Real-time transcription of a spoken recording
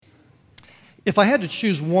If I had to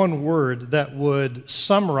choose one word that would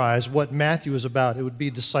summarize what Matthew is about, it would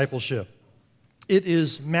be discipleship. It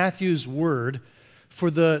is Matthew's word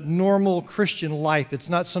for the normal Christian life. It's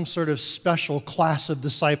not some sort of special class of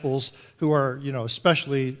disciples who are,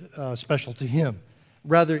 especially special to him.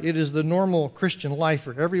 Rather, it is the normal Christian life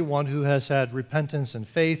for everyone who has had repentance and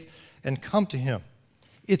faith and come to him.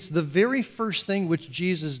 It's the very first thing which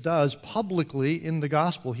Jesus does publicly in the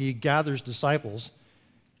gospel. He gathers disciples.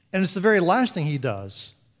 And it's the very last thing he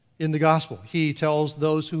does in the gospel. He tells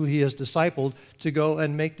those who he has discipled to go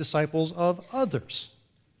and make disciples of others.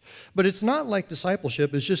 But it's not like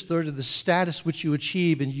discipleship is just sort of the status which you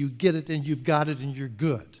achieve and you get it and you've got it and you're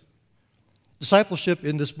good. Discipleship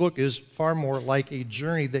in this book is far more like a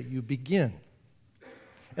journey that you begin.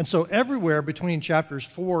 And so everywhere between chapters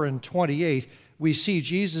 4 and 28, we see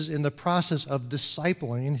Jesus in the process of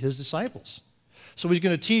discipling his disciples. So he's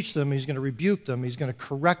going to teach them, he's going to rebuke them, he's going to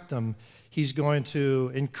correct them, he's going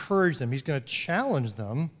to encourage them, he's going to challenge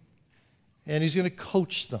them, and he's going to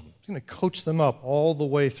coach them. He's going to coach them up all the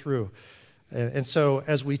way through. And so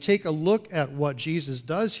as we take a look at what Jesus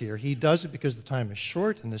does here, he does it because the time is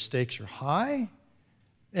short and the stakes are high.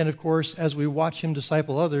 And of course, as we watch him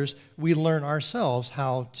disciple others, we learn ourselves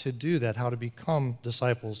how to do that, how to become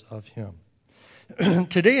disciples of him.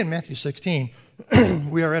 Today in Matthew 16,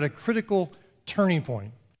 we are at a critical turning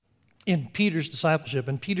point in Peter's discipleship,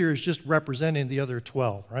 and Peter is just representing the other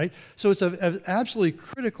 12, right? So it's an absolutely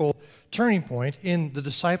critical turning point in the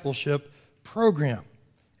discipleship program.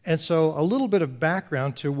 And so a little bit of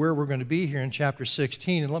background to where we're going to be here in chapter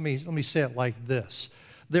 16, and let me say it like this.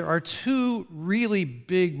 There are two really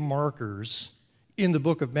big markers in the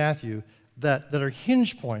book of Matthew that are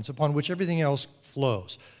hinge points upon which everything else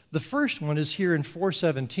flows. The first one is here in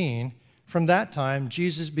 4:17. From that time,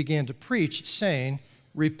 Jesus began to preach, saying,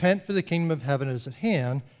 "Repent, for the kingdom of heaven is at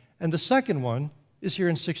hand." And the second one is here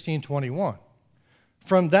in 16:21.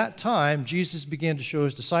 From that time, Jesus began to show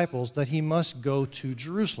his disciples that he must go to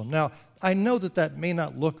Jerusalem. Now, I know that may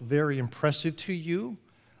not look very impressive to you,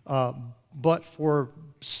 but for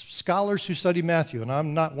scholars who study Matthew, and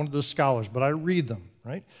I'm not one of those scholars, but I read them,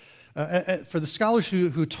 right? For the scholars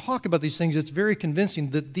who talk about these things, it's very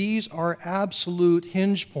convincing that these are absolute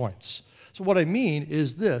hinge points. So what I mean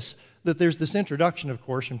is this, that there's this introduction, of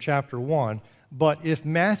course, from chapter 1, but if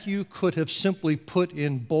Matthew could have simply put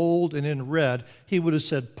in bold and in red, he would have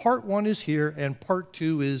said, part 1 is here and part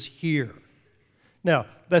 2 is here. Now,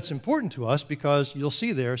 that's important to us because you'll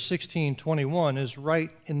see there, 16:21 is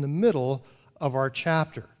right in the middle of our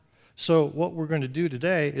chapter. So what we're going to do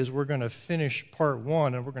today is we're going to finish part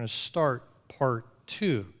 1 and we're going to start part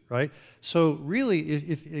 2, right? So really,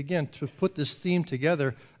 if again, to put this theme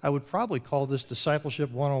together, I would probably call this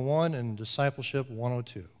Discipleship 101 and Discipleship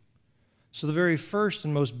 102. So the very first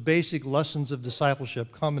and most basic lessons of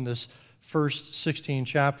discipleship come in this first 16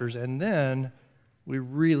 chapters, and then we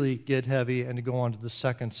really get heavy and go on to the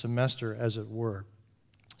second semester, as it were.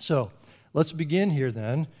 So let's begin here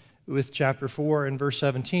then with chapter 4 and verse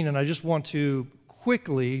 17, and I just want to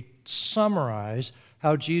quickly summarize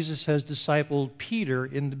how Jesus has discipled Peter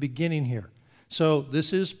in the beginning here. So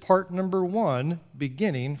this is part number 1,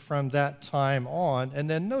 beginning from that time on, and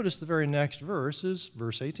then notice the very next verse is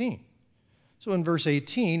verse 18. So in verse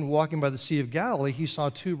 18, walking by the Sea of Galilee, he saw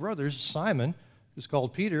 2 brothers, Simon, who's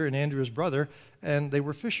called Peter, and Andrew his brother, and they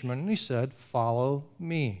were fishermen, and he said, "Follow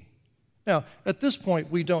me." Now, at this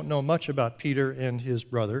point, we don't know much about Peter and his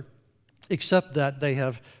brother, except that they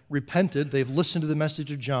have repented, they've listened to the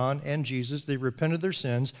message of John and Jesus, they've repented their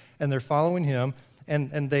sins, and they're following him,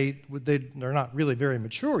 and they're not really very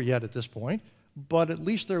mature yet at this point, but at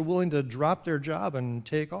least they're willing to drop their job and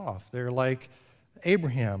take off. They're like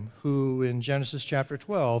Abraham, who in Genesis chapter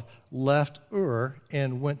 12 left Ur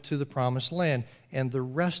and went to the promised land. And the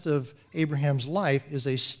rest of Abraham's life is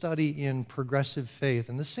a study in progressive faith.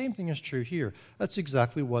 And the same thing is true here. That's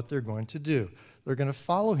exactly what they're going to do. They're going to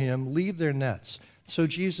follow him, leave their nets. So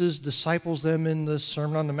Jesus disciples them in the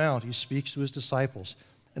Sermon on the Mount. He speaks to his disciples.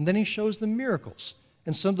 And then he shows them miracles.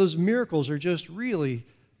 And some of those miracles are just really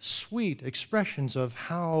sweet expressions of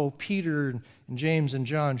how Peter and James and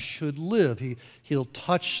John should live. He'll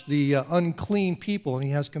touch the unclean people, and he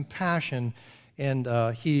has compassion, and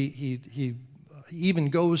he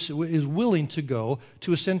even is willing to go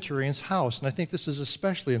to a centurion's house. And I think this is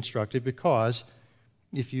especially instructive because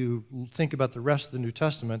if you think about the rest of the New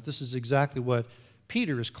Testament, this is exactly what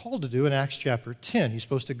Peter is called to do in Acts chapter 10. He's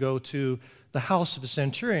supposed to go to the house of a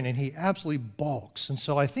centurion, and he absolutely balks. And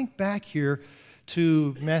so I think back here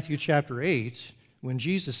to Matthew chapter 8, when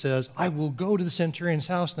Jesus says, "I will go to the centurion's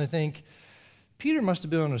house," and I think Peter must have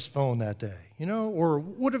been on his phone that day. or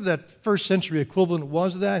whatever that first century equivalent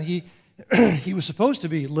was of that. He was supposed to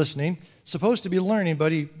be listening, supposed to be learning,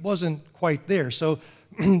 but he wasn't quite there. So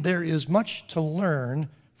there is much to learn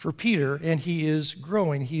for Peter, and he is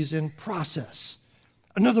growing. He's in process.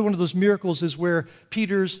 Another one of those miracles is where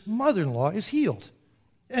Peter's mother-in-law is healed.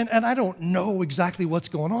 And I don't know exactly what's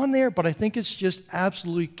going on there, but I think it's just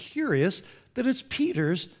absolutely curious that it's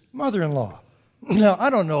Peter's mother-in-law. Now, I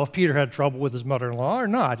don't know if Peter had trouble with his mother-in-law or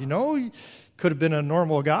not. He could have been a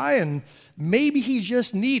normal guy, and maybe he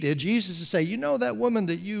just needed Jesus to say, that woman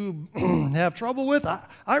that you have trouble with,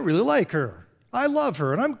 I really like her. I love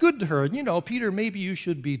her, and I'm good to her. And, Peter, maybe you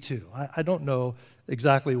should be too. I don't know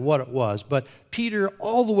exactly what it was, but Peter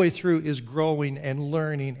all the way through is growing and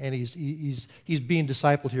learning, and he's being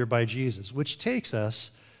discipled here by Jesus, which takes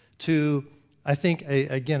us to, I think,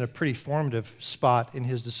 a pretty formative spot in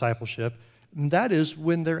his discipleship, and that is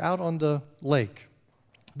when they're out on the lake.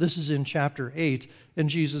 This is in chapter 8, and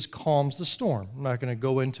Jesus calms the storm. I'm not going to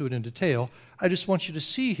go into it in detail. I just want you to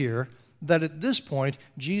see here that at this point,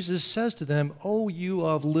 Jesus says to them, "Oh, you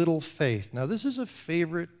of little faith." Now, this is a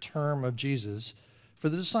favorite term of Jesus for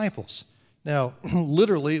the disciples. Now,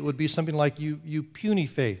 literally, it would be something like you puny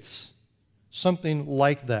faiths, something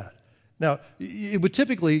like that. Now, it would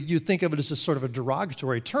typically, you'd think of it as a sort of a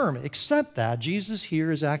derogatory term, except that Jesus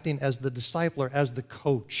here is acting as the discipler, as the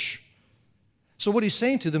coach. So what he's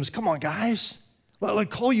saying to them is, come on, guys, I'll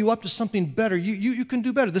call you up to something better. You can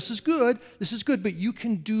do better. This is good, but you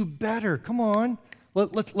can do better. Come on,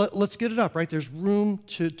 let's get it up, right? There's room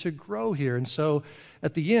to grow here. And so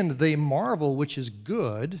at the end, they marvel, which is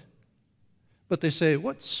good, but they say,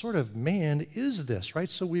 what sort of man is this, right?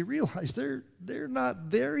 So we realize they're not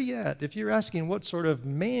there yet. If you're asking what sort of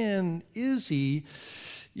man is he,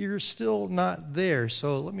 you're still not there.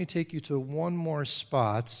 So let me take you to one more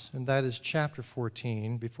spot, and that is chapter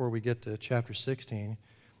 14 before we get to chapter 16.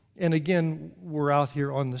 And again, we're out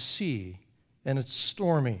here on the sea, and it's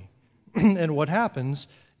stormy. And what happens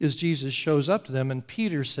is Jesus shows up to them, and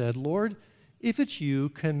Peter said, "Lord, if it's you,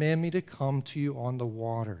 command me to come to you on the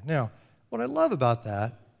water." Now, what I love about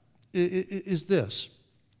that is this,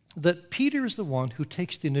 that Peter is the one who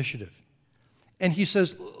takes the initiative. And he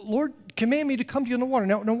says, "Lord, command me to come to you in the water."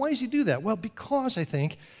 Now, why does he do that? Well, because I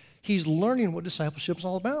think he's learning what discipleship is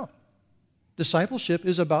all about. Discipleship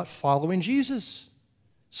is about following Jesus.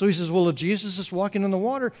 So he says, well, if Jesus is walking in the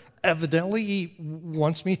water, evidently he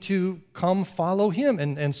wants me to come follow him.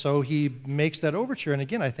 And so he makes that overture. And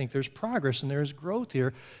again, I think there's progress and there's growth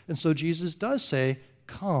here. And so Jesus does say,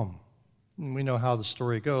 "Come." And we know how the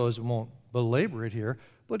story goes. I won't belabor it here.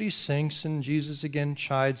 But he sinks, and Jesus again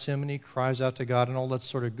chides him, and he cries out to God, and all that's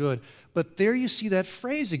sort of good. But there you see that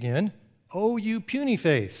phrase again, "Oh, you puny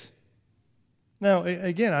faith." Now,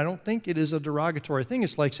 again, I don't think it is a derogatory thing.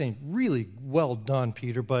 It's like saying, really well done,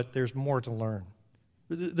 Peter, but there's more to learn.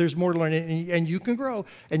 There's more to learn, and you can grow,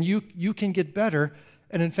 and you can get better.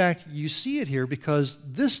 And in fact, you see it here because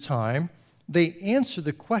this time they answer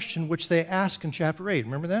the question which they asked in chapter 8.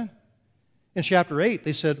 Remember that? In chapter 8,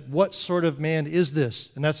 they said, "What sort of man is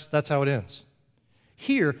this?" And that's how it ends.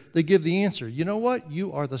 Here, they give the answer. You know what?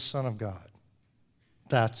 You are the Son of God.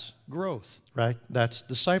 That's growth, right? That's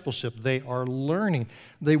discipleship. They are learning.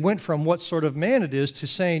 They went from what sort of man it is to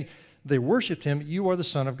saying they worshiped him, "You are the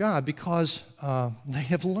Son of God," because they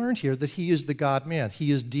have learned here that he is the God-man.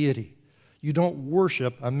 He is deity. You don't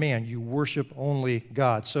worship a man. You worship only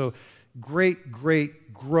God. So great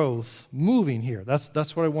growth moving here.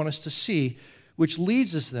 That's what I want us to see, which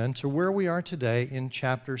leads us then to where we are today in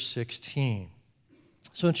chapter 16.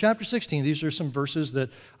 So in chapter 16, these are some verses that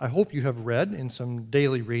I hope you have read in some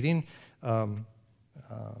daily reading.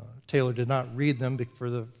 Taylor did not read them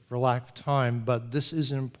for lack of time, but this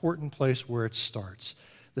is an important place where it starts.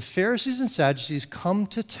 The Pharisees and Sadducees come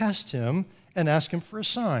to test him and ask him for a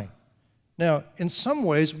sign. Now, in some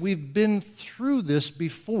ways, we've been through this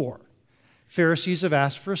before. Pharisees have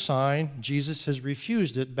asked for a sign. Jesus has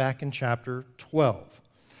refused it back in chapter 12.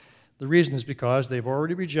 The reason is because they've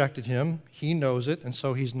already rejected him. He knows it, and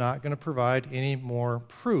so he's not going to provide any more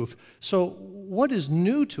proof. So what is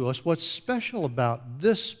new to us, what's special about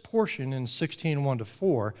this portion in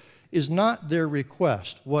 16:1-4, is not their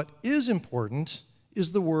request. What is important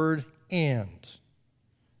is the word "and."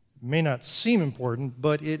 It may not seem important,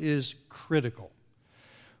 but it is critical.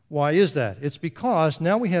 Why is that? It's because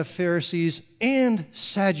now we have Pharisees and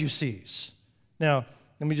Sadducees. Now,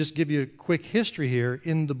 let me just give you a quick history here.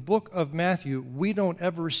 In the book of Matthew, we don't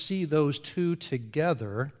ever see those two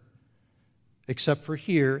together except for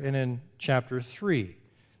here and in chapter 3.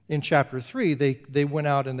 In chapter 3, they went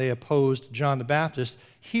out and they opposed John the Baptist.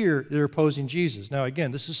 Here, they're opposing Jesus. Now,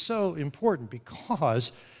 again, this is so important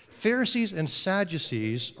because Pharisees and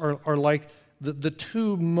Sadducees are like the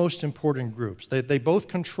two most important groups. They both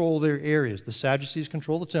control their areas. The Sadducees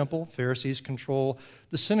control the temple. Pharisees control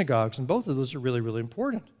the synagogues. And both of those are really, really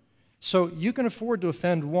important. So you can afford to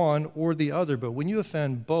offend one or the other, but when you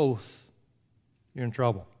offend both, you're in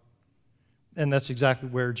trouble. And that's exactly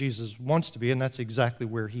where Jesus wants to be, and that's exactly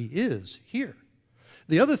where he is here.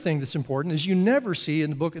 The other thing that's important is you never see in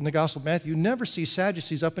the Gospel of Matthew, you never see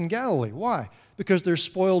Sadducees up in Galilee. Why? Because they're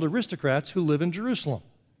spoiled aristocrats who live in Jerusalem.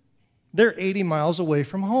 They're 80 miles away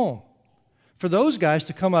from home. For those guys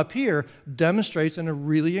to come up here demonstrates a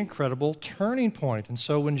really incredible turning point. And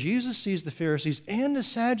so when Jesus sees the Pharisees and the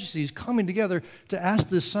Sadducees coming together to ask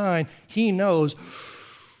this sign, he knows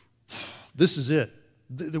this is it.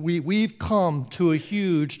 We've come to a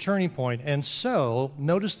huge turning point. And so,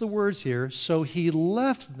 notice the words here, so he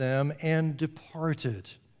left them and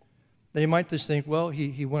departed. Now you might just think, well,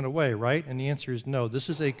 he went away, right? And the answer is no. This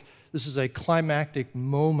is a climactic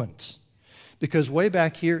moment. Because way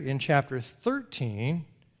back here in chapter 13,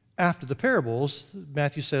 after the parables,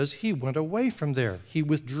 Matthew says he went away from there. He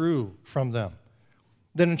withdrew from them.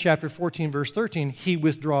 Then in chapter 14, verse 13, he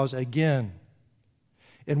withdraws again.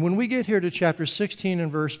 And when we get here to chapter 16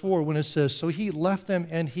 and verse 4, when it says, so he left them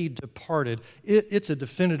and he departed, it's a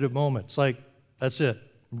definitive moment. It's like, that's it.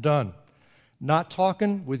 I'm done. Not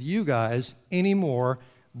talking with you guys anymore.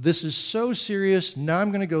 This is so serious. Now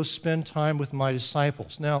I'm going to go spend time with my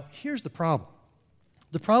disciples. Now, here's the problem.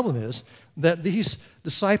 The problem is that these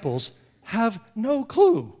disciples have no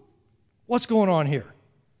clue what's going on here.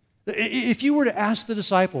 If you were to ask the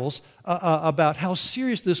disciples about how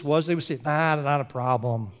serious this was, they would say, not a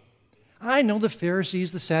problem. I know the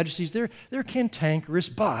Pharisees, the Sadducees, they're cantankerous,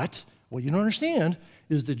 but what you don't understand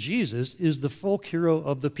is that Jesus is the folk hero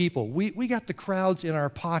of the people. We got the crowds in our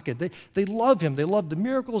pocket. They love him. They love the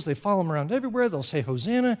miracles. They follow him around everywhere. They'll say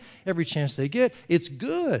Hosanna every chance they get. It's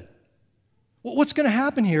good. Well, what's going to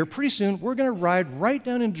happen here? Pretty soon, we're going to ride right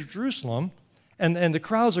down into Jerusalem, and the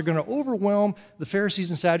crowds are going to overwhelm the Pharisees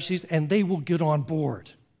and Sadducees, and they will get on board.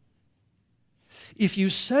 If you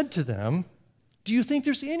said to them, do you think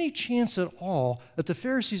there's any chance at all that the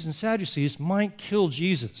Pharisees and Sadducees might kill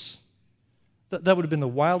Jesus? That would have been the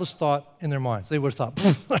wildest thought in their minds. They would have thought,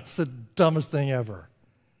 that's the dumbest thing ever.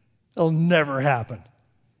 It'll never happen.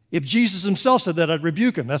 If Jesus himself said that, I'd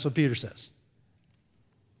rebuke him. That's what Peter says.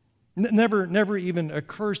 Never even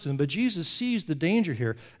occurs to them. But Jesus sees the danger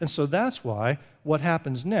here. And so that's why what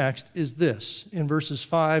happens next is this. In verses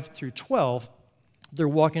 5 through 12, they're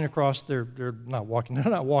walking across, they're not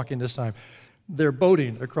walking this time. They're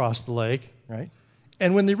boating across the lake, right?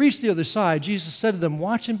 And when they reached the other side, Jesus said to them,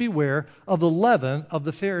 watch and beware of the leaven of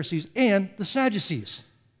the Pharisees and the Sadducees.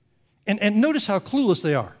 And notice how clueless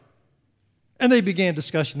they are. And they began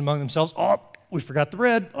discussing among themselves, oh, we forgot the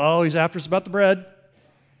bread. Oh, he's after us about the bread.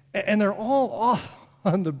 And they're all off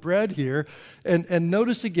on the bread here. And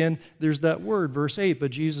notice again, there's that word, verse 8,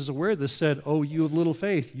 but Jesus, aware of this, said, oh, you of little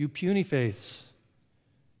faith, you puny faiths.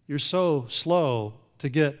 You're so slow to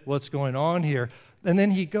get what's going on here. And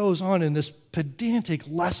then he goes on in this pedantic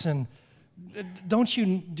lesson. Do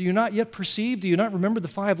you not yet perceive? Do you not remember the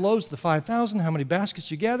 5 loaves to the 5,000, how many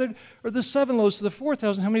baskets you gathered? Or the 7 loaves to the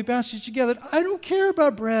 4,000, how many baskets you gathered? I don't care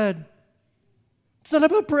about bread. It's not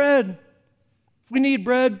about bread. If we need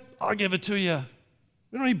bread, I'll give it to you.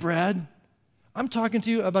 We don't need bread. I'm talking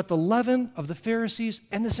to you about the leaven of the Pharisees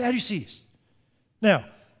and the Sadducees. Now,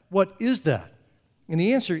 what is that? And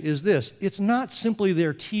the answer is this. It's not simply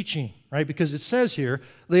their teaching, right? Because it says here,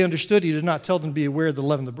 they understood he did not tell them to be aware of the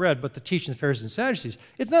leaven of the bread, but the teaching of the Pharisees and Sadducees.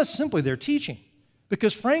 It's not simply their teaching.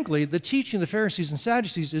 Because frankly, the teaching of the Pharisees and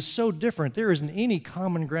Sadducees is so different, there isn't any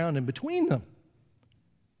common ground in between them,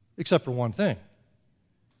 except for one thing.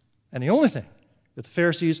 And the only thing that the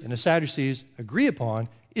Pharisees and the Sadducees agree upon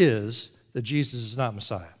is that Jesus is not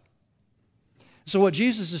Messiah. So what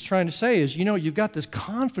Jesus is trying to say is, you've got this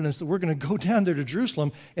confidence that we're going to go down there to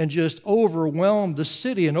Jerusalem and just overwhelm the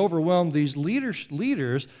city and overwhelm these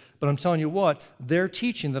leaders. But I'm telling you what, they're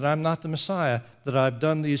teaching that I'm not the Messiah, that I've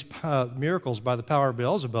done these miracles by the power of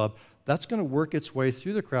Beelzebub. That's going to work its way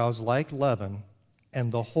through the crowds like leaven,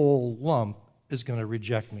 and the whole lump is going to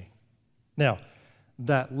reject me. Now,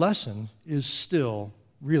 that lesson is still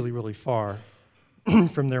really, really far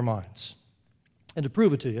from their minds. And to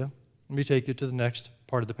prove it to you, let me take you to the next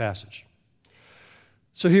part of the passage.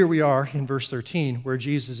 So here we are in verse 13, where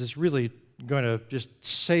Jesus is really going to just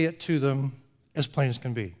say it to them as plain as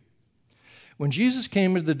can be. When Jesus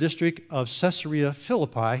came into the district of Caesarea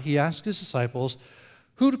Philippi, he asked his disciples,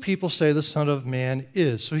 who do people say the Son of Man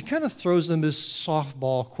is? So he kind of throws them this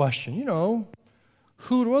softball question.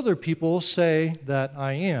 Who do other people say that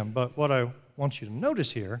I am? But what I want you to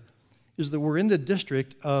notice here is that we're in the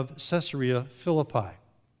district of Caesarea Philippi.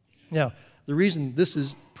 Now, the reason this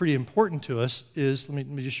is pretty important to us is, let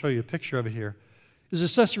me just show you a picture of it here, is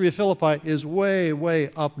that Caesarea Philippi is way,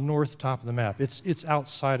 way up north, top of the map. It's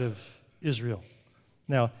outside of Israel.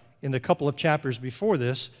 Now, in the couple of chapters before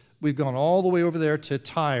this, we've gone all the way over there to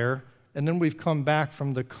Tyre, and then we've come back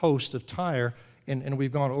from the coast of Tyre, and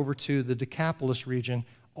we've gone over to the Decapolis region,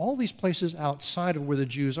 all these places outside of where the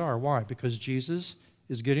Jews are. Why? Because Jesus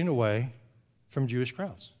is getting away from Jewish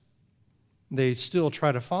crowds. They still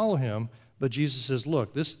try to follow him, but Jesus says,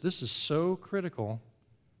 look, this is so critical,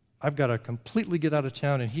 I've got to completely get out of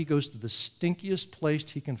town, and he goes to the stinkiest place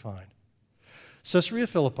he can find. Caesarea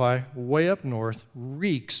Philippi, way up north,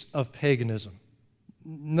 reeks of paganism.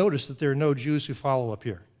 Notice that there are no Jews who follow up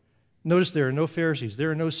here. Notice there are no Pharisees. There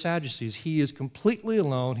are no Sadducees. He is completely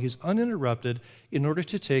alone. He's uninterrupted in order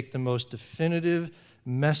to take the most definitive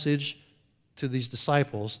message to these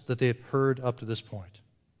disciples that they have heard up to this point.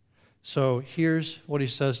 So here's what he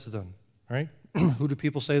says to them, right? Who do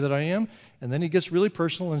people say that I am? And then he gets really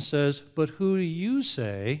personal and says, but who do you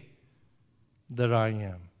say that I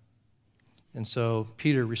am? And so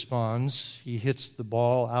Peter responds. He hits the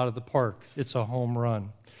ball out of the park. It's a home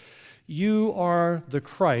run. You are the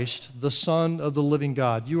Christ, the Son of the living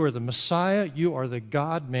God. You are the Messiah. You are the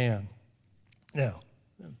God-man. Now,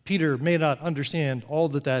 Peter may not understand all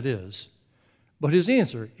that is, but his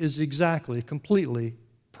answer is exactly, completely,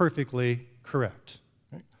 perfectly correct.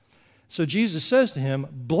 Right? So Jesus says to him,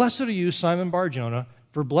 blessed are you, Simon Bar-Jonah,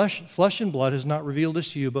 for flesh and blood has not revealed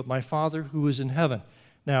this to you, but my Father who is in heaven.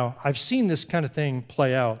 Now, I've seen this kind of thing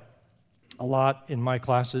play out a lot in my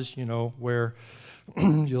classes, where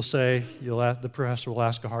the professor will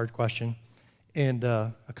ask a hard question, and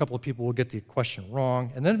a couple of people will get the question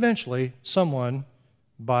wrong, and then eventually someone,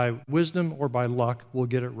 by wisdom or by luck, will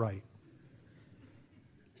get it right.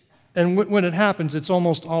 And when it happens, it's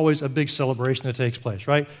almost always a big celebration that takes place,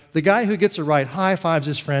 right? The guy who gets it right high-fives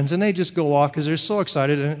his friends, and they just go off because they're so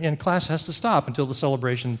excited, and class has to stop until the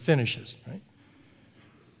celebration finishes, right?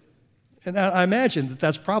 And I imagine that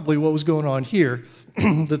that's probably what was going on here,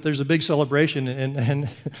 that there's a big celebration, and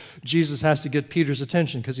Jesus has to get Peter's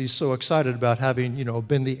attention because he's so excited about having,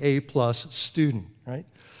 been the A-plus student, right?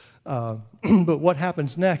 But what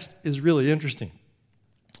happens next is really interesting,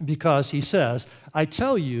 because he says, I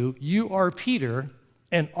tell you, you are Peter,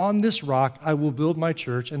 and on this rock I will build my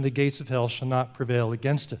church, and the gates of hell shall not prevail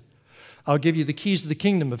against it. I'll give you the keys to the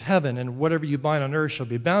kingdom of heaven, and whatever you bind on earth shall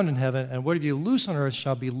be bound in heaven, and whatever you loose on earth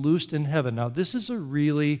shall be loosed in heaven. Now, this is a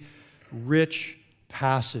really rich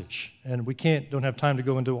passage, and we don't have time to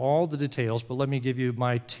go into all the details, but let me give you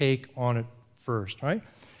my take on it first, right?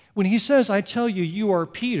 When he says, I tell you, you are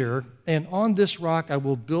Peter, and on this rock I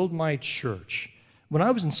will build my church. When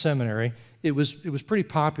I was in seminary, it was pretty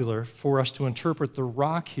popular for us to interpret the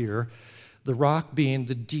rock here, the rock being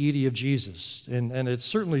the deity of Jesus. And it's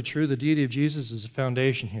certainly true, the deity of Jesus is a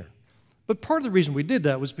foundation here. But part of the reason we did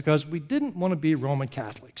that was because we didn't want to be Roman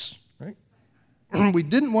Catholics, right? We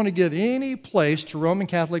didn't want to give any place to Roman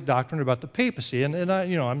Catholic doctrine about the papacy. And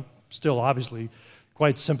I'm still obviously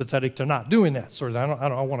quite sympathetic to not doing that sort of thing. I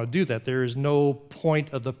don't want to do that. There is no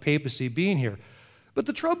point of the papacy being here. But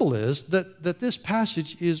the trouble is that this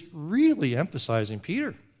passage is really emphasizing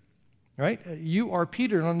Peter. Right? You are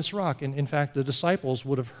Peter, and on this rock. And in fact, the disciples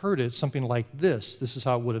would have heard it something like this. This is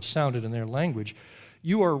how it would have sounded in their language.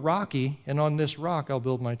 You are rocky, and on this rock I'll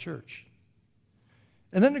build my church.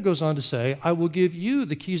 And then it goes on to say, I will give you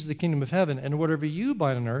the keys of the kingdom of heaven, and whatever you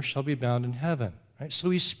bind on earth shall be bound in heaven. Right?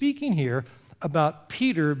 So he's speaking here about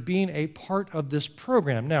Peter being a part of this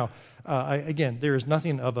program. Now, again, there is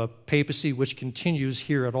nothing of a papacy which continues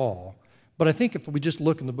here at all. But I think if we just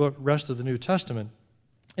look in the rest of the New Testament,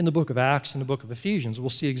 in the book of Acts and the book of Ephesians, we'll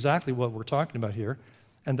see exactly what we're talking about here,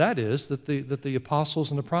 and that is that the apostles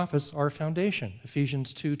and the prophets are a foundation,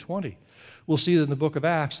 Ephesians 2:20. We'll see that in the book of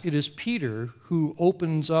Acts, it is Peter who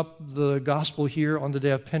opens up the gospel here on the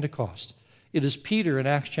day of Pentecost. It is Peter in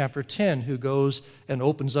Acts chapter 10 who goes and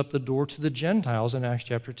opens up the door to the Gentiles in Acts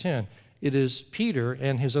chapter 10. It is Peter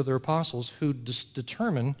and his other apostles who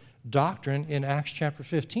determine doctrine in Acts chapter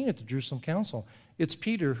 15 at the Jerusalem Council. It's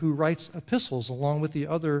Peter who writes epistles along with the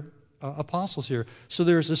other apostles here. So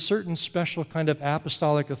there's a certain special kind of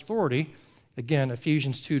apostolic authority. Again,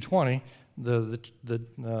 Ephesians 2:20, the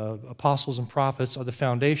apostles and prophets are the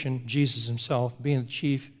foundation, Jesus himself being the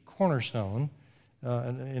chief cornerstone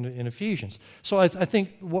in Ephesians. So I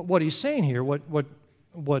think what he's saying here, what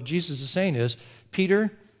what Jesus is saying is,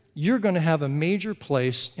 Peter, you're going to have a major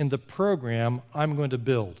place in the program I'm going to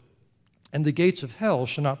build, and the gates of hell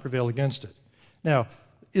shall not prevail against it. Now,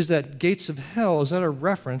 is that gates of hell, is that a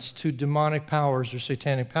reference to demonic powers or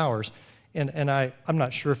satanic powers? And I'm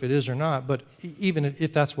not sure if it is or not, but even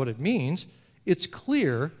if that's what it means, it's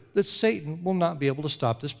clear that Satan will not be able to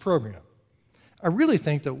stop this program. I really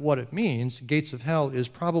think that what it means, gates of hell, is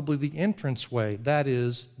probably the entranceway, that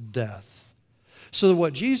is death. So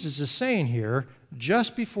what Jesus is saying here,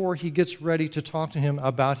 just before he gets ready to talk to him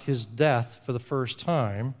about his death for the first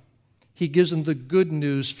time, he gives him the good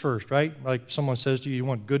news first, right? Like someone says to you, you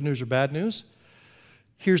want good news or bad news?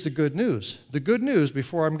 Here's the good news. The good news,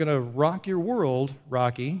 before I'm going to rock your world,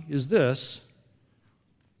 Rocky, is this,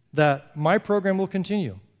 that my program will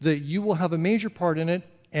continue, that you will have a major part in it,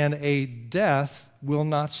 and a death will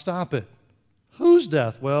not stop it. Whose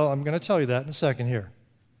death? Well, I'm going to tell you that in a second here.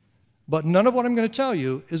 But none of what I'm going to tell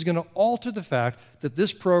you is going to alter the fact that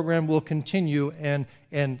this program will continue and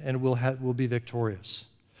will be victorious.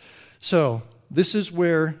 So this is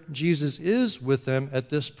where Jesus is with them at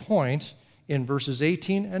this point in verses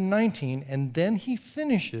 18 and 19, and then he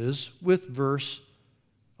finishes with I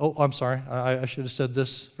should have said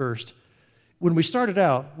this first. When we started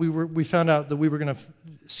out, we found out that we were going to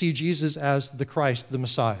see Jesus as the Christ, the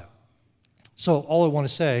Messiah. So all I want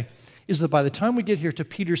to say is that by the time we get here to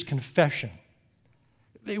Peter's confession,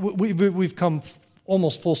 we've come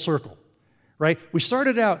almost full circle, right? We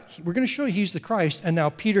started out, we're going to show you he's the Christ, and now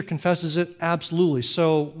Peter confesses it absolutely.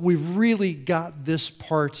 So we've really got this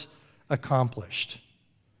part accomplished.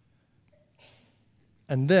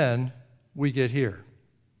 And then we get here.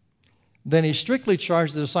 Then he strictly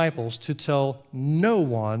charged the disciples to tell no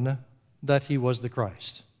one that he was the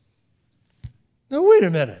Christ. Now, wait a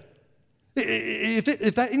minute.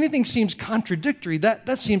 If anything seems contradictory,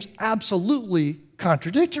 that seems absolutely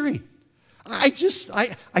contradictory. I just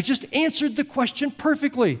answered the question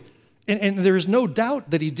perfectly. And there is no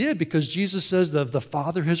doubt that he did, because Jesus says the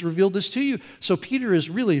Father has revealed this to you. So Peter is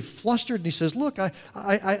really flustered, and he says, look, I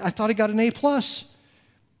thought I got an A+.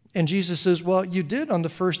 And Jesus says, well, you did on the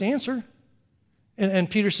first answer. And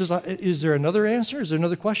Peter says, is there another answer? Is there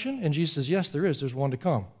another question? And Jesus says, yes, there is. There's one to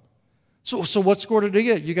come. So what score did you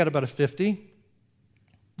get? You got about a 50.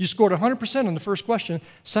 You scored 100% on the first question.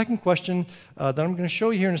 Second question that I'm going to show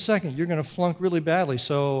you here in a second, you're going to flunk really badly.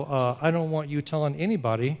 So I don't want you telling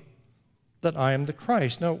anybody that I am the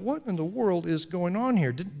Christ. Now, what in the world is going on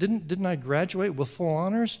here? Didn't I graduate with full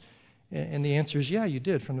honors? And the answer is, yeah, you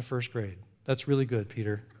did from the first grade. That's really good,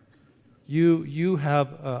 Peter. You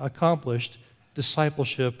have accomplished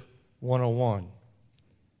Discipleship 101.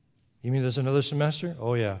 You mean there's another semester?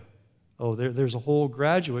 Oh, yeah. Oh, there's a whole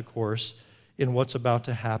graduate course in what's about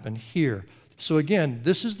to happen here. So again,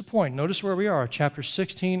 this is the point. Notice where we are, chapter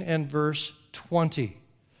 16 and verse 20.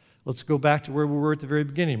 Let's go back to where we were at the very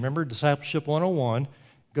beginning. Remember, Discipleship 101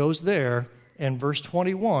 goes there, and verse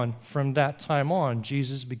 21, from that time on,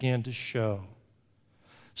 Jesus began to show.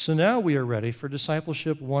 So now we are ready for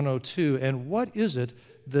Discipleship 102, and what is it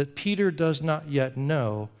that Peter does not yet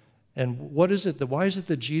know, and why is it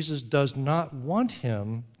that Jesus does not want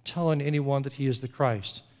him telling anyone that he is the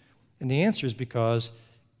Christ? And the answer is because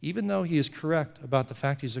even though he is correct about the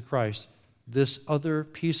fact he's the Christ, this other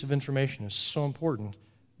piece of information is so important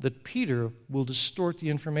that Peter will distort the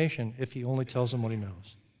information if he only tells them what he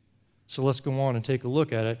knows. So let's go on and take a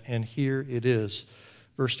look at it, and here it is,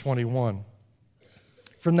 verse 21.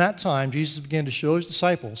 From that time, Jesus began to show his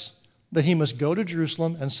disciples that he must go to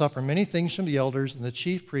Jerusalem and suffer many things from the elders and the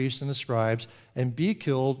chief priests and the scribes, and be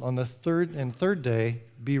killed on the third day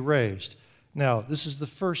be raised. Now, this is the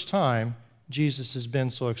first time Jesus has been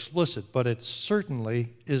so explicit, but it certainly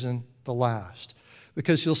isn't the last,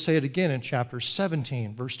 because he'll say it again in chapter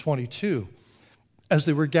 17, verse 22. As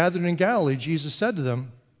they were gathered in Galilee, Jesus said to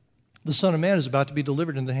them, the Son of Man is about to be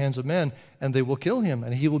delivered into the hands of men, and they will kill him,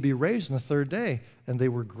 and he will be raised on the third day. And they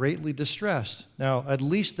were greatly distressed. Now, at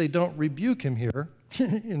least they don't rebuke him here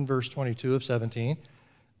in verse 22 of 17.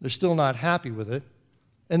 They're still not happy with it.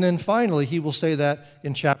 And then finally, he will say that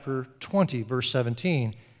in chapter 20, verse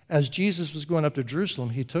 17. As Jesus was going up to Jerusalem,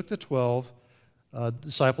 he took the 12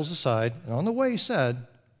 disciples aside, and on the way he said,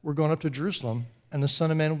 we're going up to Jerusalem, and the Son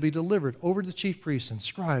of Man will be delivered over to the chief priests and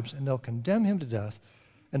scribes, and they'll condemn him to death,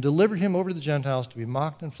 and deliver him over to the Gentiles to be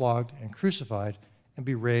mocked and flogged and crucified and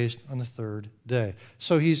be raised on the third day.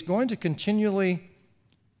 So he's going to continually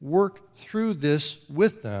work through this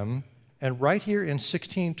with them, and right here in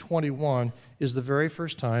 16:21 is the very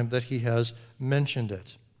first time that he has mentioned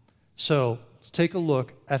it. So let's take a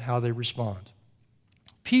look at how they respond.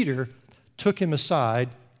 Peter took him aside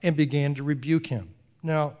and began to rebuke him.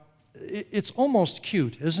 Now, it's almost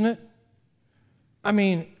cute, isn't it? I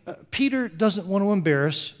mean, Peter doesn't want to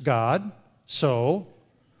embarrass God, so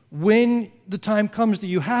when the time comes that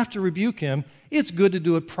you have to rebuke him, it's good to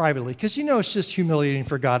do it privately, because it's just humiliating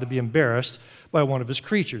for God to be embarrassed by one of his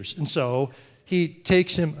creatures. And so he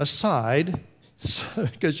takes him aside,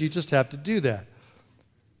 because you just have to do that.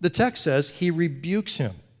 The text says he rebukes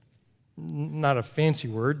him. Not a fancy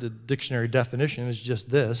word. The dictionary definition is just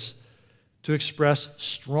this: to express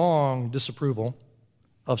strong disapproval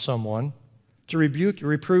of someone, to rebuke,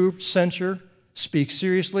 reprove, censure, speak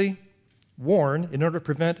seriously, warn in order to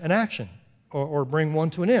prevent an action or bring one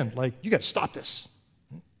to an end. Like, you got to stop this.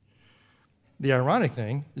 The ironic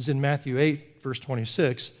thing is in Matthew 8, verse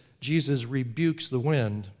 26, Jesus rebukes the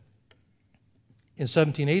wind. In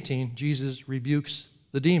 17:18, Jesus rebukes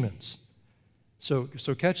the demons. So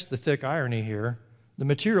catch the thick irony here. The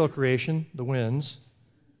material creation, the winds,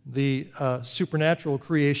 the supernatural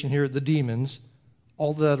creation here, the demons,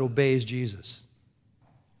 all that obeys Jesus.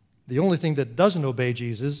 The only thing that doesn't obey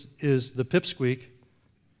Jesus is the pipsqueak,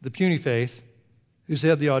 the puny faith, who's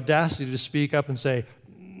had the audacity to speak up and say,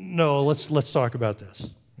 no, let's talk about this.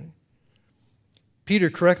 Peter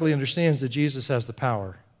correctly understands that Jesus has the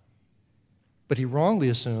power, but he wrongly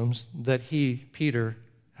assumes that he, Peter,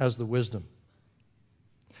 has the wisdom.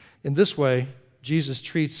 In this way, Jesus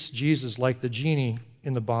treats Jesus like the genie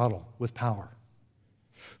in the bottle with power,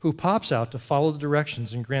 who pops out to follow the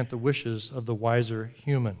directions and grant the wishes of the wiser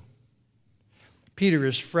human. Peter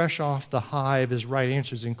is fresh off the high of his right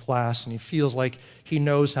answers in class, and he feels like he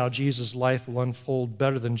knows how Jesus' life will unfold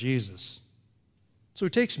better than Jesus. So he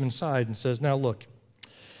takes him inside and says, now look,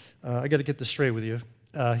 I got to get this straight with you.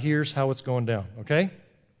 Here's how it's going down, okay?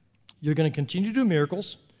 You're going to continue to do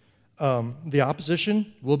miracles. The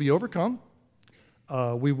opposition will be overcome.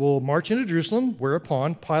 We will march into Jerusalem,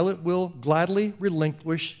 whereupon Pilate will gladly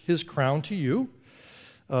relinquish his crown to you.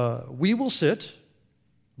 We will sit,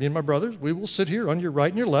 me and my brothers, we will sit here on your right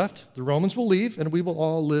and your left. The Romans will leave, and we will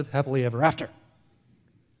all live happily ever after.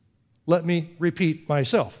 Let me repeat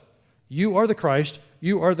myself. You are the Christ,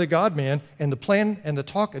 you are the God-man, and the plan and the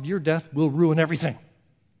talk of your death will ruin everything.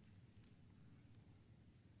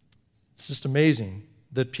 It's just amazing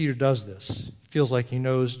that Peter does this. Feels like he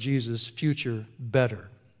knows Jesus' future better.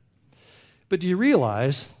 But do you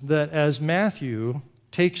realize that as Matthew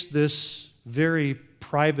takes this very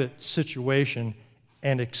private situation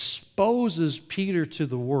and exposes Peter to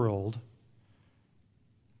the world,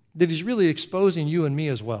 that he's really exposing you and me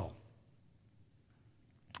as well?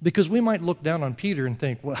 Because we might look down on Peter and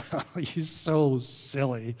think, well, he's so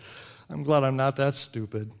silly. I'm glad I'm not that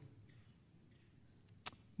stupid.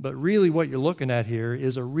 But really what you're looking at here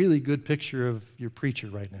is a really good picture of your preacher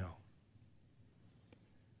right now.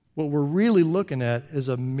 What we're really looking at is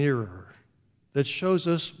a mirror that shows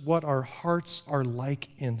us what our hearts are like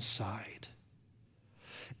inside.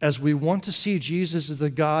 As we want to see Jesus as the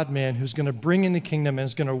God-man who's going to bring in the kingdom and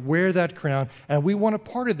is going to wear that crown, and we want a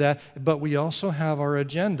part of that, but we also have our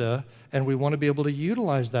agenda, and we want to be able to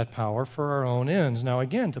utilize that power for our own ends. Now,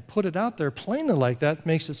 again, to put it out there plainly like that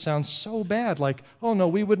makes it sound so bad, like, oh, no,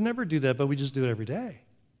 we would never do that, but we just do it every day.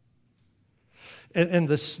 And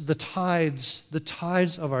the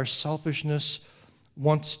tides of our selfishness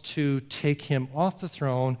want to take him off the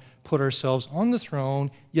throne, put ourselves on the throne,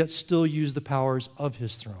 yet still use the powers of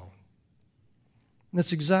his throne. And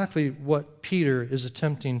that's exactly what Peter is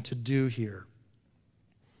attempting to do here.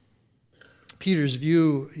 Peter's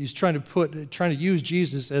view, he's trying to use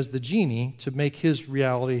Jesus as the genie to make his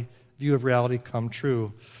view of reality come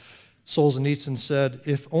true. Solzhenitsyn said,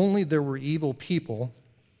 if only there were evil people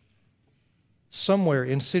somewhere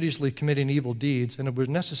insidiously committing evil deeds, and it was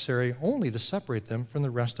necessary only to separate them from the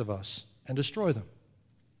rest of us and destroy them.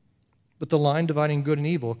 But the line dividing good and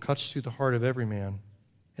evil cuts through the heart of every man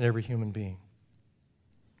and every human being.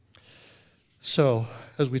 So,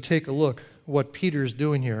 as we take a look at what Peter is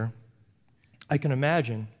doing here, I can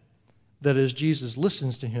imagine that as Jesus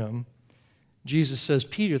listens to him, Jesus says,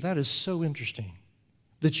 Peter, that is so interesting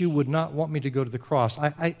that you would not want me to go to the cross.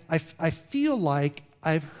 I feel like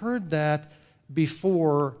I've heard that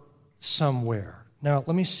before somewhere. Now,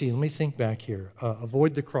 let me think back here.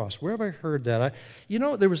 Avoid the cross. Where have I heard that?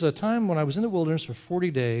 There was a time when I was in the wilderness for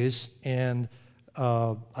 40 days, and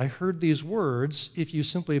I heard these words, if you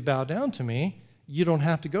simply bow down to me, you don't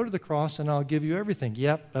have to go to the cross, and I'll give you everything.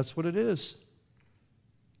 Yep, that's what it is.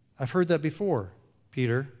 I've heard that before,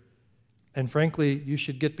 Peter, and frankly, you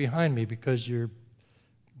should get behind me because your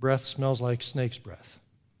breath smells like snake's breath.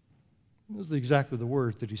 Those are exactly the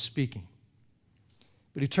words that he's speaking.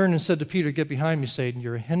 But he turned and said to Peter, "Get behind me, Satan.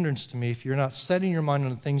 You're a hindrance to me, if you're not setting your mind on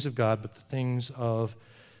the things of God, but the things of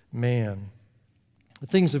man." The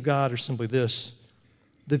things of God are simply this: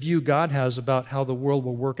 the view God has about how the world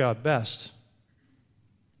will work out best.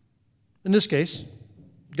 In this case,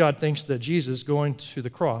 God thinks that Jesus going to the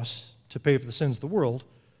cross to pay for the sins of the world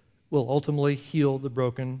will ultimately heal the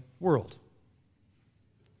broken world.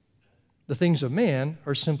 The things of man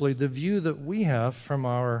are simply the view that we have from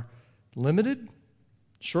our limited,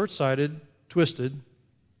 short-sighted, twisted,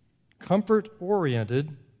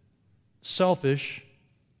 comfort-oriented, selfish,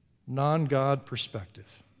 non-God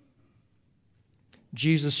perspective.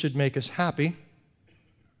 Jesus should make us happy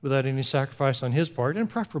without any sacrifice on his part, and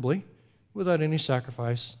preferably without any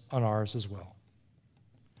sacrifice on ours as well.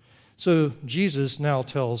 So Jesus now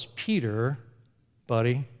tells Peter,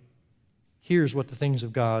 "Buddy, here's what the things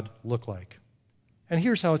of God look like. And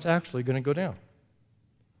here's how it's actually going to go down.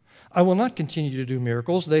 I will not continue to do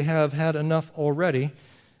miracles. They have had enough already.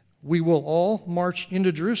 We will all march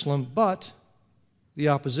into Jerusalem, but the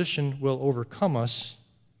opposition will overcome us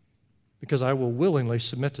because I will willingly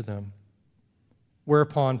submit to them.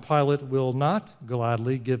 Whereupon Pilate will not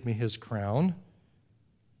gladly give me his crown.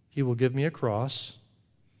 He will give me a cross.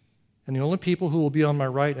 And the only people who will be on my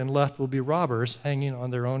right and left will be robbers hanging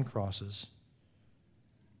on their own crosses.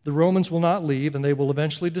 The Romans will not leave, and they will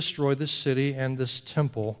eventually destroy this city and this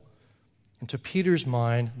temple. And to Peter's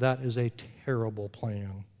mind, that is a terrible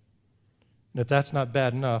plan. And if that's not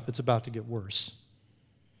bad enough, it's about to get worse.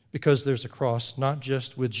 Because there's a cross not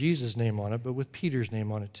just with Jesus' name on it, but with Peter's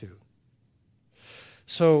name on it too.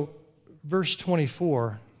 So, verse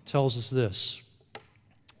 24 tells us this.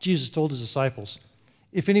 Jesus told his disciples,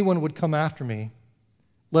 "If anyone would come after me,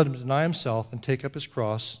 let him deny himself and take up his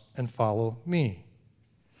cross and follow me."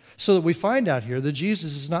 So that we find out here that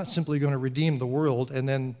Jesus is not simply going to redeem the world and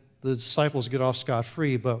then the disciples get off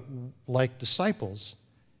scot-free, but like disciples,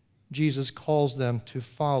 Jesus calls them to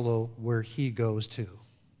follow where he goes to.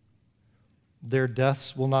 Their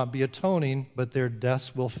deaths will not be atoning, but their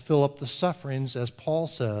deaths will fill up the sufferings, as Paul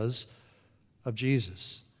says, of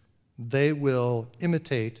Jesus. They will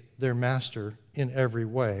imitate their master in every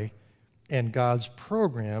way, and God's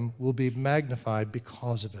program will be magnified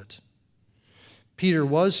because of it. Peter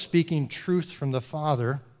was speaking truth from the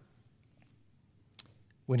Father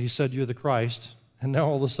when he said, "You're the Christ," and now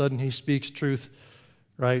all of a sudden he speaks truth,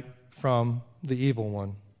 right, from the evil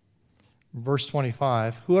one. Verse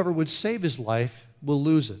 25, "Whoever would save his life will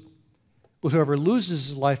lose it, but whoever loses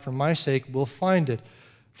his life for my sake will find it.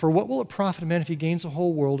 For what will it profit a man if he gains the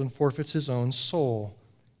whole world and forfeits his own soul?"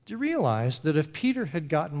 Do you realize that if Peter had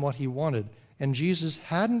gotten what he wanted and Jesus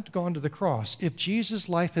hadn't gone to the cross, if Jesus'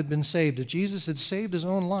 life had been saved, if Jesus had saved his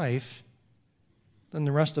own life, then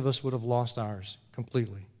the rest of us would have lost ours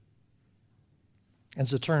completely.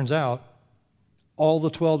 As it turns out, all the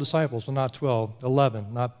 12 disciples, well, not 12,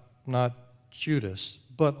 11, not Judas,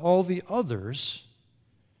 but all the others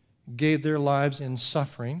gave their lives in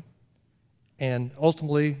suffering. And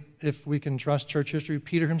ultimately, if we can trust church history,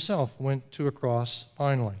 Peter himself went to a cross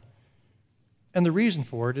finally. And the reason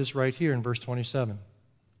for it is right here in verse 27.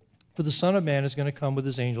 "For the Son of Man is going to come with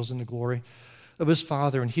his angels in the glory of his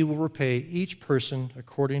Father, and he will repay each person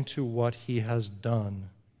according to what he has done."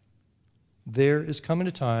 There is coming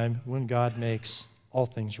a time when God makes all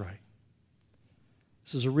things right.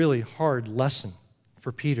 This is a really hard lesson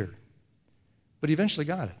for Peter, but he eventually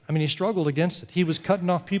got it. I mean, he struggled against it. He was cutting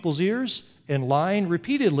off people's ears and lying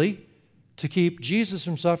repeatedly to keep Jesus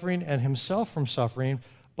from suffering and himself from suffering,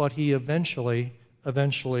 but he eventually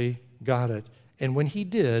got it. And when he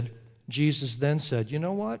did, Jesus then said, "You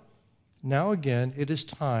know what? Now again, it is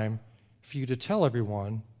time for you to tell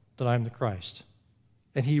everyone that I'm the Christ."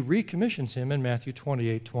 And he recommissions him in Matthew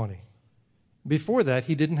 28:20. Before that,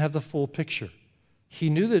 he didn't have the full picture. He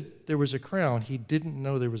knew that there was a crown. He didn't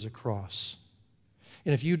know there was a cross.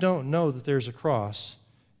 And if you don't know that there's a cross,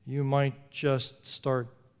 you might just start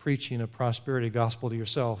preaching a prosperity gospel to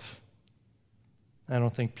yourself. I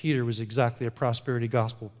don't think Peter was exactly a prosperity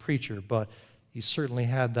gospel preacher, but he certainly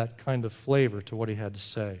had that kind of flavor to what he had to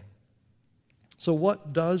say. So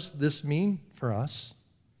what does this mean for us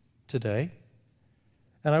today?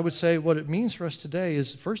 And I would say what it means for us today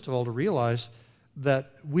is, first of all, to realize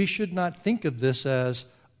that we should not think of this as,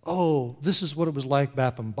 oh, this is what it was like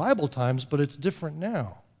back in Bible times, but it's different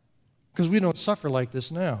now. Because we don't suffer like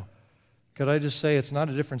this now. Could I just say it's not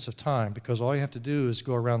a difference of time, because all you have to do is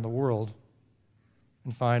go around the world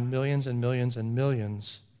and find millions and millions and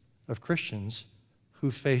millions of Christians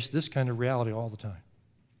who face this kind of reality all the time.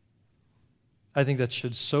 I think that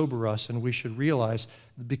should sober us, and we should realize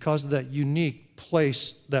that because of that unique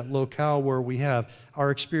place, that locale where we have, our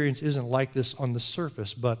experience isn't like this on the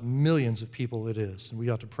surface, but millions of people it is, and we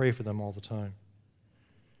ought to pray for them all the time.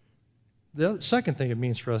 The second thing it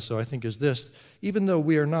means for us, though, I think, is this. Even though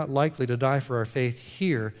we are not likely to die for our faith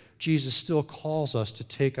here, Jesus still calls us to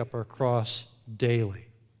take up our cross daily,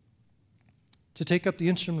 to take up the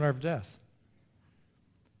instrument of death.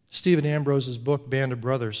 Stephen Ambrose's book, Band of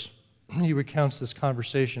Brothers, he recounts this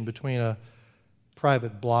conversation between a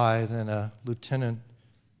Private Blythe and a Lieutenant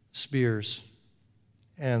Spears.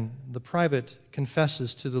 And the private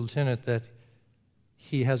confesses to the lieutenant that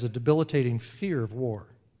he has a debilitating fear of war.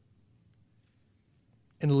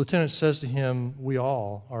 And the lieutenant says to him, "We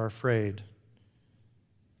all are afraid."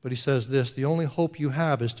 But he says this, "The only hope you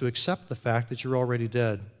have is to accept the fact that you're already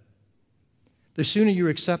dead. The sooner you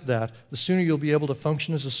accept that, the sooner you'll be able to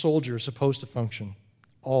function as a soldier is supposed to function.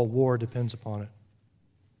 All war depends upon it."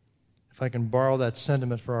 If I can borrow that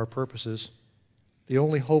sentiment for our purposes, the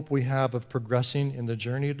only hope we have of progressing in the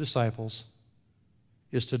journey of disciples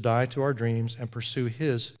is to die to our dreams and pursue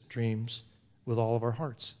His dreams with all of our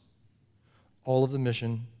hearts. All of the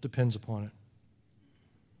mission depends upon it.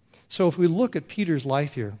 So if we look at Peter's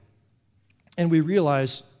life here and we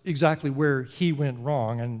realize exactly where he went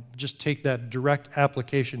wrong and just take that direct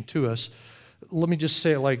application to us, let me just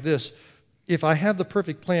say it like this. If I have the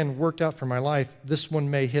perfect plan worked out for my life, this one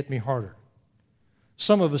may hit me harder.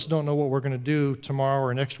 Some of us don't know what we're going to do tomorrow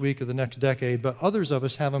or next week or the next decade, but others of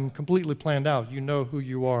us have them completely planned out. You know who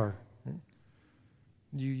you are.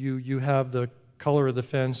 You have the color of the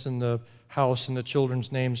fence and the house and the children's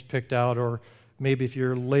names picked out, or maybe if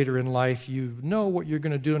you're later in life, you know what you're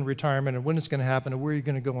going to do in retirement and when it's going to happen and where you're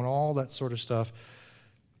going to go and all that sort of stuff.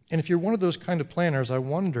 And if you're one of those kind of planners, I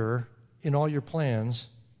wonder, in all your plans,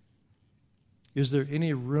 is there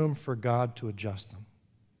any room for God to adjust them?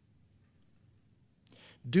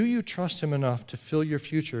 Do you trust Him enough to fill your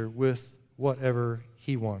future with whatever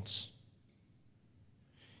He wants?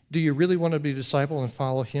 Do you really want to be a disciple and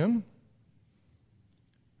follow Him?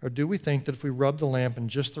 Or do we think that if we rub the lamp in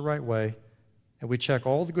just the right way and we check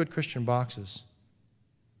all the good Christian boxes,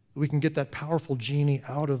 we can get that powerful genie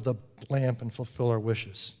out of the lamp and fulfill our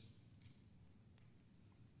wishes?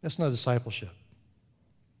 That's not discipleship.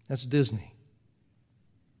 That's Disney.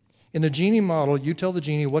 In the genie model, you tell the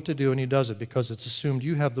genie what to do and he does it because it's assumed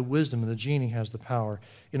you have the wisdom and the genie has the power.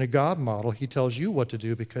 In a God model, he tells you what to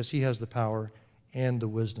do because he has the power and the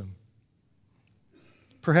wisdom.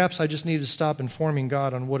 Perhaps I just need to stop informing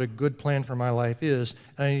God on what a good plan for my life is,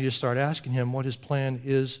 and I need to start asking Him what His plan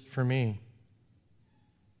is for me.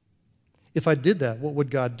 If I did that, what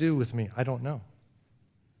would God do with me? I don't know.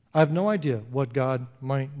 I have no idea what God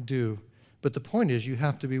might do, but the point is you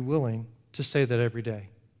have to be willing to say that every day.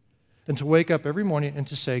 And to wake up every morning and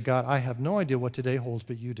to say, God, I have no idea what today holds,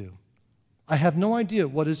 but you do. I have no idea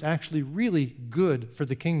what is actually really good for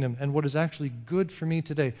the kingdom and what is actually good for me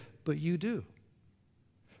today, but you do.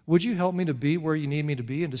 Would you help me to be where you need me to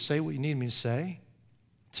be and to say what you need me to say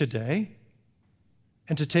today?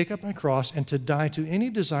 And to take up my cross and to die to any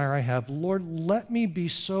desire I have. Lord, let me be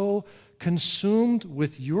so consumed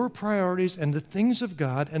with your priorities and the things of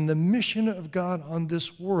God and the mission of God on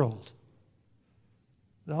this world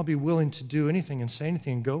that I'll be willing to do anything and say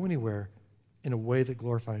anything and go anywhere in a way that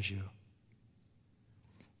glorifies you.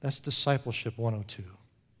 That's discipleship 102.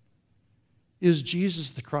 Is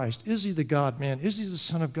Jesus the Christ? Is He the God-man? Is He the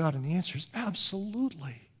Son of God? And the answer is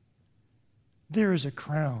absolutely. There is a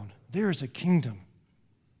crown. There is a kingdom.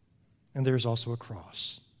 And there is also a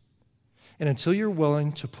cross. And until you're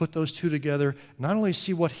willing to put those two together, not only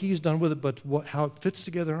see what He's done with it, but how it fits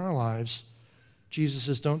together in our lives, Jesus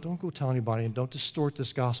says, don't go tell anybody and don't distort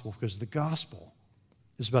this gospel, because the gospel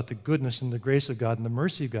is about the goodness and the grace of God and the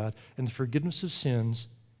mercy of God and the forgiveness of sins,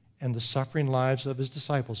 and the suffering lives of His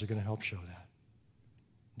disciples are going to help show that.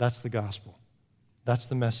 That's the gospel. That's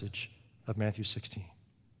the message of Matthew 16.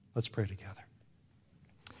 Let's pray together.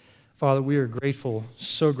 Father, we are grateful,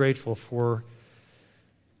 so grateful for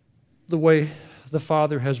the way the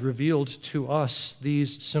Father has revealed to us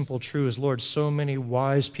these simple truths. Lord, so many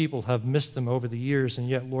wise people have missed them over the years, and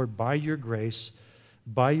yet, Lord, by your grace,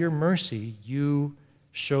 by your mercy, you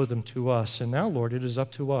show them to us. And now, Lord, it is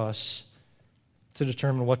up to us to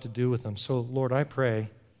determine what to do with them. So, Lord, I pray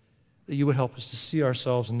that you would help us to see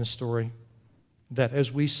ourselves in this story, that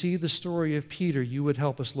as we see the story of Peter, you would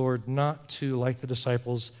help us, Lord, not to, like the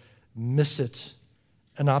disciples, miss it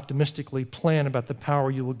and optimistically plan about the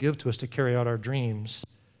power you will give to us to carry out our dreams.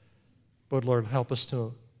 But, Lord, help us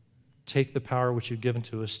to take the power which you've given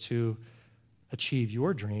to us to achieve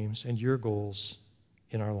your dreams and your goals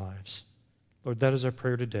in our lives. Lord, that is our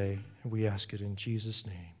prayer today, and we ask it in Jesus'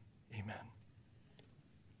 name.